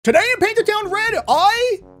Today in Painted Town Red,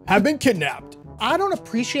 I have been kidnapped. I don't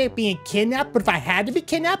appreciate being kidnapped, but if I had to be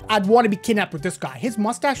kidnapped, I'd want to be kidnapped with this guy. His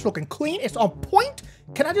mustache looking clean, it's on point.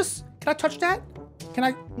 Can I touch that? Can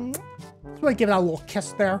I really give it a little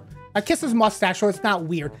kiss there? I kiss his mustache, so it's not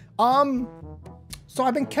weird. So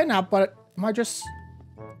I've been kidnapped, but am I just,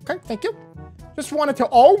 okay, thank you. Just wanted to,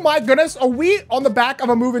 oh my goodness, are we on the back of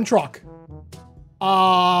a moving truck?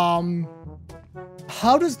 How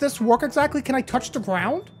does this work exactly? Can I touch the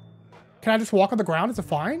ground? Can I just walk on the ground? Is it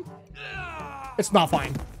fine? It's not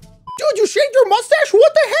fine. Dude, you shaved your mustache?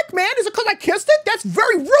 What the heck, man? Is it because I kissed it? That's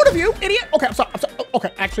very rude of you, idiot. Okay, I'm sorry. Oh,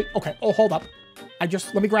 okay, actually, okay. Oh, hold up.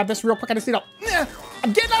 Let me grab this real quick. I just need to,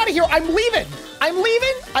 I'm getting out of here. I'm leaving.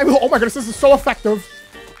 Oh my goodness, this is so effective.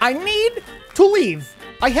 I need to leave.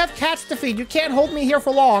 I have cats to feed. You can't hold me here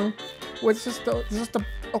for long. Is this the,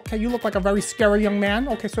 okay, you look like a very scary young man.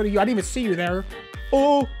 Okay, so do you. I didn't even see you there.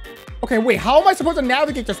 Oh, okay, wait, how am I supposed to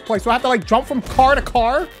navigate this place? Do I have to like jump from car to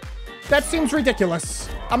car? That seems ridiculous.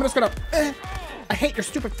 I'm just gonna, I hate your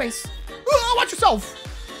stupid face. Oh, watch yourself.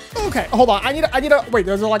 Okay, hold on, I need a, wait,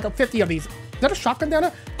 there's like 50 of these. Is that a shotgun down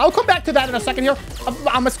there? I'll come back to that in a second here.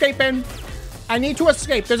 I'm escaping. I need to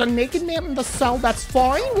escape. There's a naked man in the cell, that's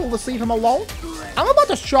fine. We'll just leave him alone. I'm about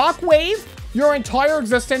to shockwave your entire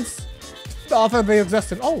existence off of the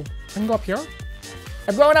existence. Oh, I can go up here.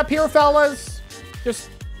 I'm going up here, fellas.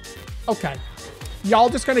 Just, okay. Y'all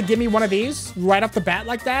just gonna give me one of these right off the bat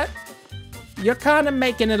like that? You're kind of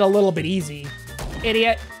making it a little bit easy.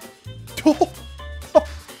 Idiot.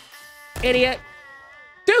 Idiot.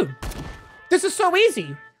 Dude, this is so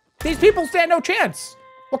easy. These people stand no chance.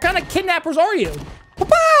 What kind of kidnappers are you?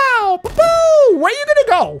 Pow! Pow! Where you gonna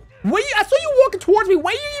go? I saw you walking towards me.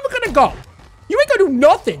 Where you even gonna go? You ain't gonna do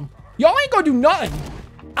nothing. Y'all ain't gonna do nothing.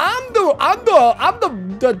 I'm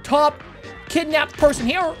the top kidnapped person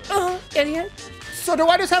here. Idiot. So do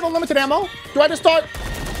I just have unlimited ammo? Do I just start?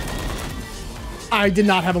 I did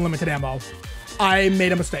not have unlimited ammo. I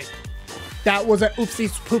made a mistake. That was an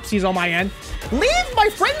oopsies poopsies on my end. Leave my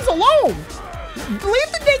friends alone.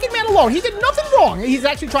 Leave the naked man alone. He did nothing wrong. He's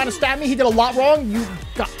actually trying to stab me. He did a lot wrong. You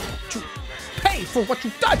got to pay for what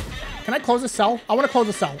you've done. Can I close the cell? I want to close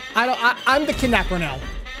the cell. I'm the kidnapper now.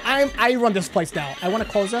 I run this place now. I want to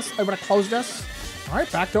close this. I want to close this. All right,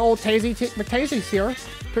 back to old McTazy's here.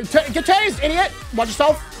 Get tased, idiot. Watch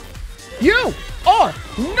yourself. You are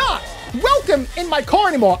not welcome in my car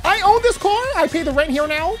anymore. I own this car. I pay the rent here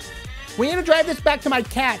now. We need to drive this back to my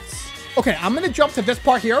cats. Okay, I'm going to jump to this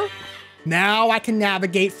part here. Now I can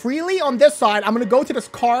navigate freely on this side. I'm going to go to this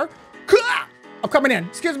car. I'm coming in.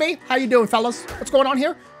 Excuse me. How you doing, fellas? What's going on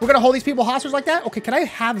here? We're going to hold these people hostage like that? Okay, can I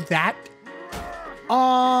have that?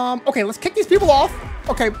 Okay, let's kick these people off.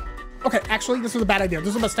 Okay, actually, this is a bad idea. This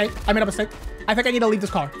is a mistake. I made a mistake. I think I need to leave this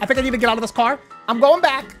car. I think I need to get out of this car. I'm going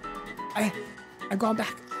back. I'm going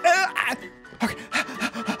back.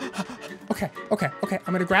 Okay.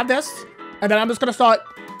 I'm gonna grab this, and then I'm just gonna start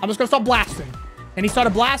blasting. And he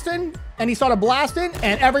started blasting,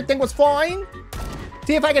 and everything was fine.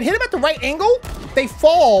 See, if I can hit him at the right angle, they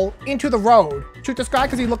fall into the road. Shoot this guy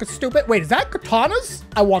because he's looking stupid. Wait, is that katanas?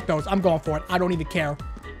 I want those. I'm going for it. I don't even care.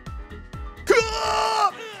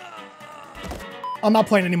 I'm not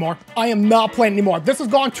playing anymore. I am not playing anymore. This has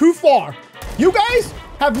gone too far. You guys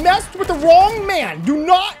have messed with the wrong man. Do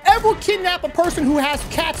not ever kidnap a person who has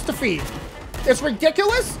cats to feed. It's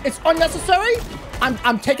ridiculous. It's unnecessary.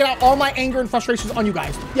 I'm taking out all my anger and frustrations on you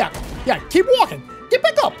guys. Yeah, keep walking. Get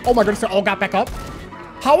back up. Oh my goodness, they all got back up.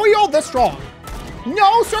 How are y'all this strong?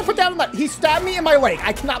 No, sir, put down he stabbed me in my leg.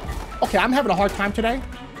 I cannot. Okay, I'm having a hard time today.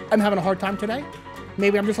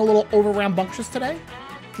 Maybe I'm just a little over rambunctious today.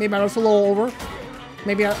 Maybe I'm just a little over.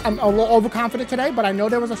 Maybe I'm a little overconfident today, but I know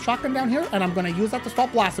there was a shotgun down here, and I'm going to use that to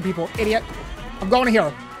stop blasting people. Idiot. I'm going to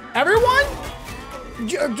here. Everyone,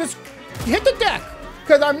 just hit the deck,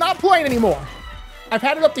 because I'm not playing anymore. I've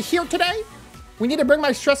had it up to here today. We need to bring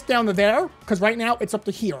my stress down to there, because right now it's up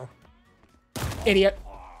to here. Idiot.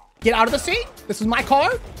 Get out of the seat. This is my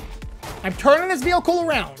car. I'm turning this vehicle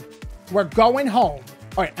around. We're going home.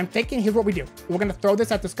 All right, I'm thinking here's what we do. We're going to throw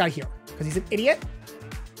this at this guy here, because he's an idiot.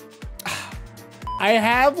 I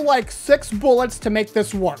have like 6 bullets to make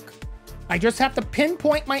this work. I just have to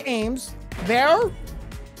pinpoint my aims. There.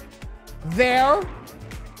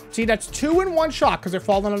 See, that's 2 in 1 shot because they're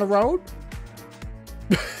falling on the road.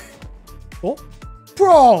 Oh,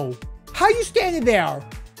 bro, how you standing there?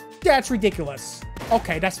 That's ridiculous.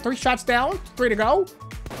 Okay, that's 3 shots down, 3 to go.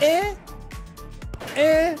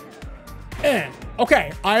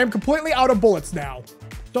 Okay, I am completely out of bullets now.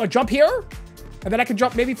 So I jump here. And then I can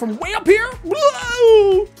jump maybe from way up here.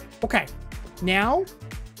 Whoa! Okay, now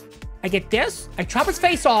I get this. I chop his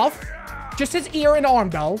face off. Just his ear and arm,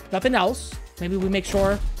 though. Nothing else. Maybe we make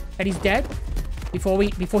sure that he's dead before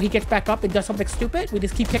he gets back up and does something stupid. We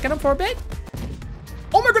just keep kicking him for a bit.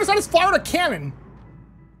 Oh my goodness, I just fired a cannon.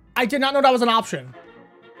 I did not know that was an option.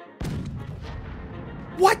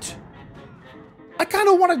 What? I kind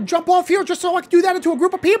of want to jump off here just so I can do that into a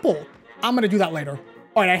group of people. I'm going to do that later.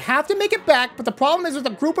 All right, I have to make it back, but the problem is there's a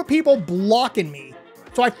group of people blocking me.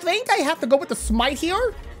 So I think I have to go with the smite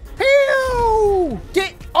here. Pew!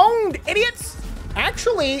 Get owned, idiots!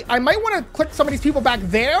 Actually, I might want to click some of these people back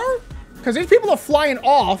there, because these people are flying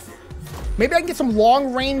off. Maybe I can get some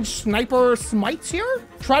long-range sniper smites here.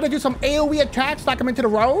 Try to do some AoE attacks, knock them into the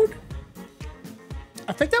road.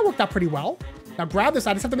 I think that worked out pretty well. Now grab this,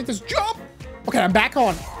 I just have to make this jump. Okay, I'm back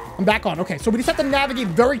on. I'm back on. Okay, so we just have to navigate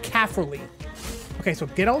very carefully. Okay, so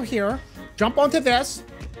get over here. Jump onto this.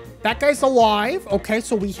 That guy's alive. Okay,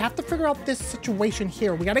 so we have to figure out this situation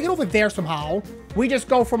here. We gotta get over there somehow. We just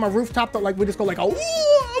go from a rooftop to like, we just go like, oh,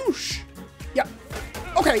 whoosh. Yeah.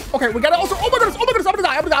 Okay, okay, we gotta also, oh my goodness, I'm gonna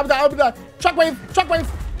die, I'm gonna die. Shockwave, shockwave,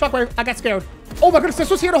 shockwave. I got scared. Oh my goodness,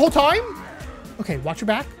 this was here the whole time? Okay, watch your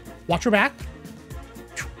back. Watch your back.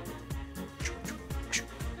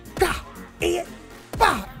 Bah, idiot.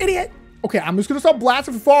 Bah, idiot. Okay, I'm just gonna start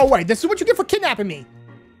blasting from far away. This is what you get for kidnapping me.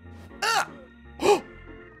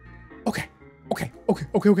 Okay, okay, okay,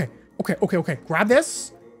 okay, okay, okay, okay, okay. Grab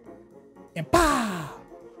this. And bah!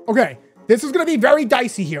 Okay, this is gonna be very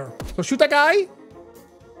dicey here. So shoot that guy.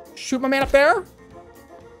 Shoot my man up there.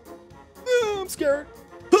 Oh, I'm scared.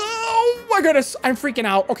 Oh my goodness, I'm freaking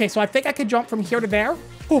out. Okay, so I think I could jump from here to there.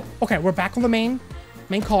 Oh, okay, we're back on the main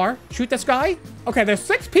car. Shoot this guy. Okay, there's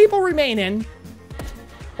 6 people remaining.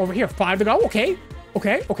 Over here, 5 to go. Okay,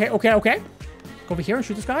 okay, okay, okay, okay. Go over here and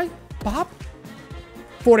shoot this guy. Bob.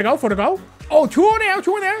 4 to go, 4 to go. Oh, 2 on there,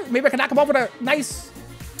 2 on there. Maybe I can knock him off with a nice...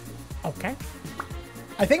 Okay.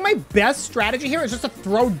 I think my best strategy here is just to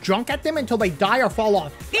throw junk at them until they die or fall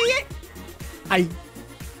off. Idiot!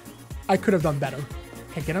 I could have done better.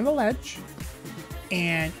 Okay, get on the ledge.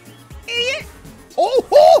 And... Idiot! Oh,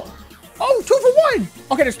 oh! Oh, 2 for 1!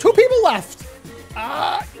 Okay, there's 2 people left.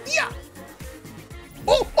 Yeah!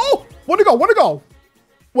 Oh, oh! 1 to go, 1 to go.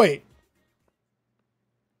 Wait.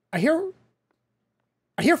 I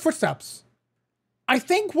hear footsteps. I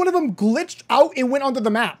think one of them glitched out and went onto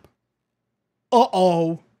the map.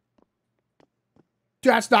 Uh-oh.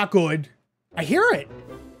 That's not good. I hear it.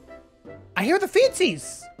 I hear the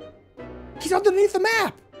feetsies. He's underneath the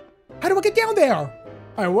map. How do I get down there? All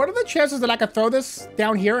right, what are the chances that I could throw this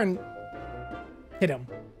down here and hit him?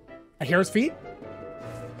 I hear his feet.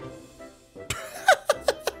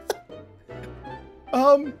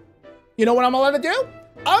 You know what I'm allowed to do?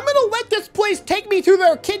 I'm gonna let this place take me to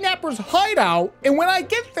their kidnappers' hideout, and when I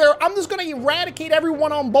get there, I'm just gonna eradicate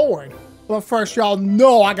everyone on board. But first, y'all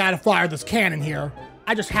know I gotta fire this cannon here.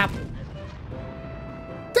 I just have to.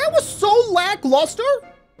 That was so lackluster.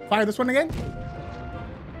 Fire this one again.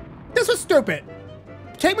 This was stupid.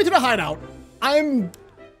 Take me to the hideout. I'm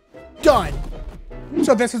done.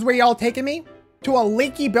 So this is where y'all taking me? To a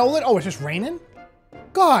leaky building? Oh, it's just raining?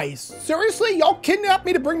 Guys, seriously? Y'all kidnapped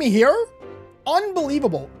me to bring me here?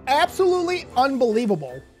 Unbelievable. Absolutely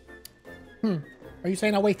unbelievable. Are you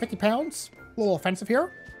saying I weigh 50 pounds? A little offensive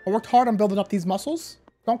here. I worked hard on building up these muscles.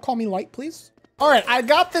 Don't call me light, please. All right, I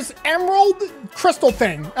got this emerald crystal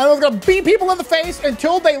thing, and I was gonna beat people in the face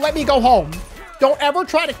until they let me go home. Don't ever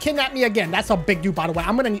try to kidnap me again. That's a big dude, by the way.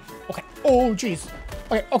 I'm gonna need, okay. Oh, jeez.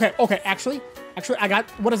 Okay, okay, okay. Actually, I got,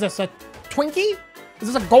 what is this, a Twinkie?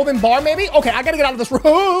 Is this a golden bar, maybe? Okay, I gotta get out of this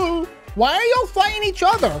room. Why are y'all fighting each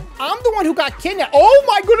other? I'm the one who got kidnapped. Oh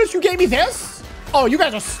my goodness, you gave me this? Oh, you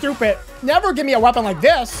guys are stupid. Never give me a weapon like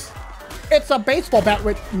this. It's a baseball bat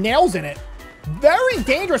with nails in it. Very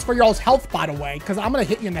dangerous for y'all's health, by the way, because I'm gonna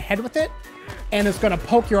hit you in the head with it, and it's gonna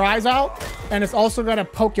poke your eyes out, and it's also gonna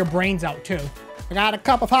poke your brains out too. I got a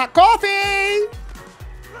cup of hot coffee.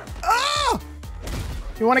 Ah!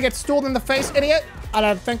 You wanna get stooled in the face, idiot? I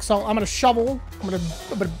don't think so. I'm gonna shovel.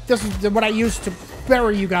 This is what I use to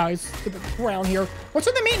bury you guys to the ground here. What's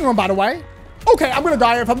in the meeting room, by the way? Okay, I'm gonna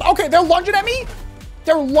die if I'm, okay, they're lunging at me?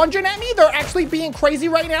 They're lunging at me? They're actually being crazy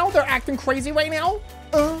right now? They're acting crazy right now?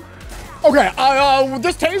 Okay,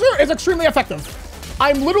 this taser is extremely effective.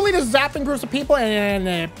 I'm literally just zapping groups of people and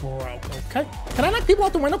it broke, okay? Can I knock people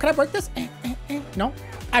out the window? Can I break this? No?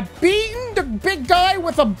 I've beaten the big guy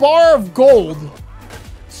with a bar of gold.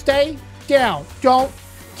 Stay down. Don't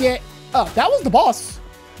get up. That was the boss.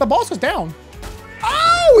 The boss was down.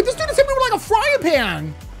 Oh, this dude is hitting me with like a frying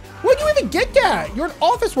pan. Where'd you even get that? You're an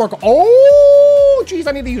office worker. Oh, geez,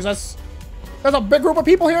 I need to use this. There's a big group of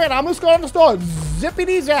people here and I'm just going to start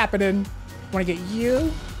zippity zapping. I want to get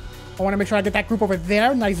you. I want to make sure I get that group over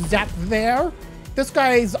there. Nice zap there. This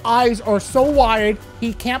guy's eyes are so wide,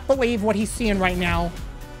 he can't believe what he's seeing right now.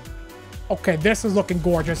 Okay, this is looking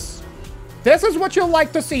gorgeous. This is what you'll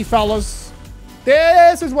like to see, fellas.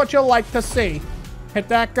 This is what you'll like to see. Hit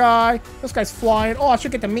that guy. This guy's flying. Oh, I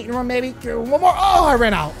should get the meeting room, maybe. One more. Oh, I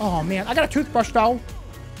ran out. Oh, man. I got a toothbrush, though.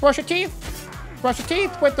 Brush your teeth. Brush your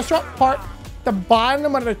teeth with the sharp part. The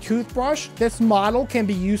bottom of the toothbrush, this model can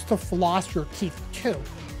be used to floss your teeth, too.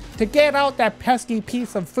 To get out that pesky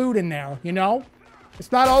piece of food in there, you know?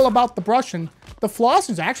 It's not all about the brushing. The floss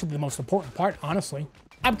is actually the most important part, honestly.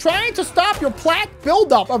 I'm trying to stop your plaque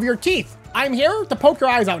buildup of your teeth. I'm here to poke your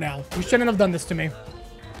eyes out now. You shouldn't have done this to me.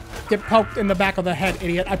 Get poked in the back of the head,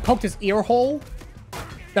 idiot. I poked his ear hole.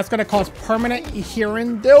 That's gonna cause permanent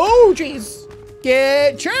hearing. Oh, jeez.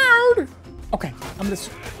 Get chaired. Okay, I'm gonna...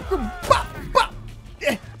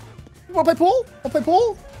 Wanna play pool? Wanna play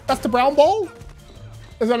pool? That's the brown ball.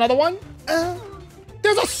 Is there another one?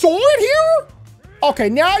 There's a sword here? Okay,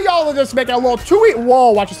 now y'all are just making a little too...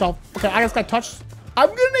 Whoa, watch yourself. Okay, I just got touched. I'm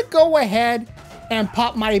gonna go ahead and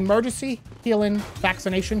pop my emergency healing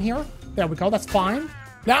vaccination here. There we go, that's fine.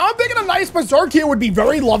 Now I'm thinking a nice berserk here would be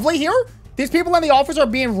very lovely here. These people in the office are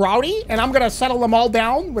being rowdy, and I'm gonna settle them all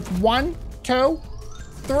down with 1, 2,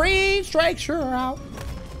 3 strikes. You're out.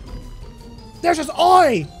 There's his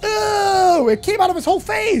eye. Ew, it came out of his whole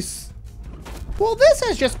face. Well, this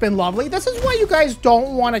has just been lovely. This is why you guys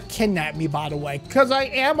don't want to kidnap me, by the way, because I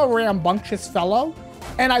am a rambunctious fellow,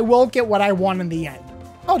 and I will get what I want in the end.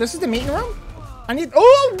 Oh, this is the meeting room? I need...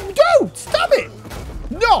 Oh, dude, stop it.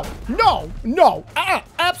 No, no, no.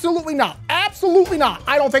 Absolutely not. Absolutely not.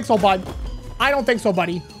 I don't think so, bud. I don't think so,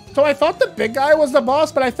 buddy. So I thought the big guy was the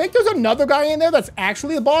boss, but I think there's another guy in there that's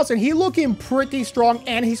actually the boss, and he's looking pretty strong,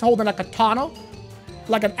 and he's holding a katana.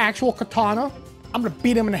 Like an actual katana. I'm gonna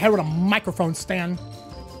beat him in the head with a microphone stand.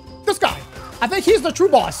 This guy. I think he's the true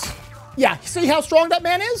boss. Yeah, see how strong that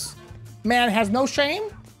man is? Man has no shame,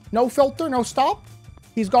 no filter, no stop.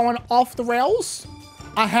 He's going off the rails.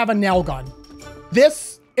 I have a nail gun.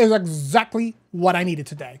 This is exactly what I needed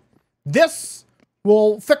today. This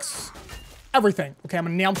will fix everything. Okay, I'm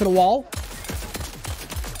gonna nail him to the wall.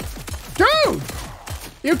 Dude!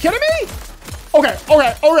 You kidding me? Okay,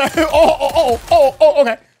 okay, okay. Oh,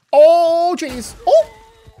 okay. Oh, jeez. Oh,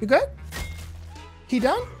 you good? He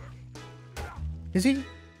done? Is he?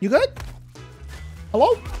 You good?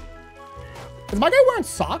 Hello? Is my guy wearing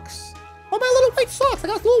socks? Oh, my little white socks. I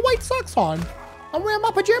got little white socks on. I'm wearing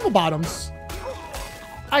my pajama bottoms.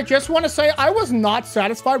 I just want to say I was not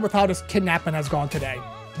satisfied with how this kidnapping has gone today.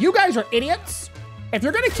 You guys are idiots. If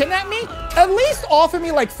you're going to kidnap me, at least offer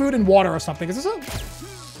me like food and water or something. Is this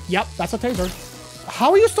a... Yep, that's a taser.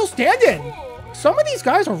 How are you still standing? Some of these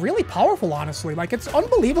guys are really powerful, honestly. Like, it's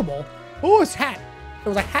unbelievable. Oh, his hat. There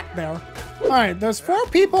was a hat there. All right, there's 4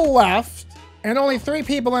 people left and only 3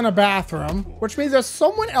 people in a bathroom, which means there's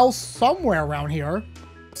someone else somewhere around here.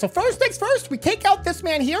 So first things first, we take out this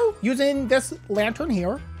man here using this lantern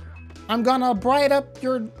here. I'm gonna brighten up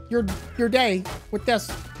your day with this.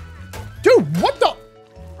 Dude, what the?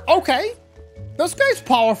 Okay. This guy's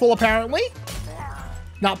powerful, apparently.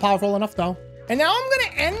 Not powerful enough, though. And now I'm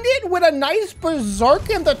gonna end it with a nice berserk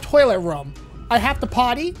in the toilet room. I have to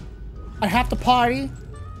potty. I have to potty.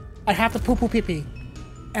 I have to poo-poo pee-pee.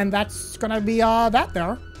 And that's gonna be that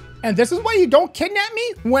there. And this is why you don't kidnap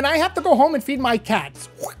me when I have to go home and feed my cats.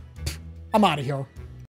 I'm out of here.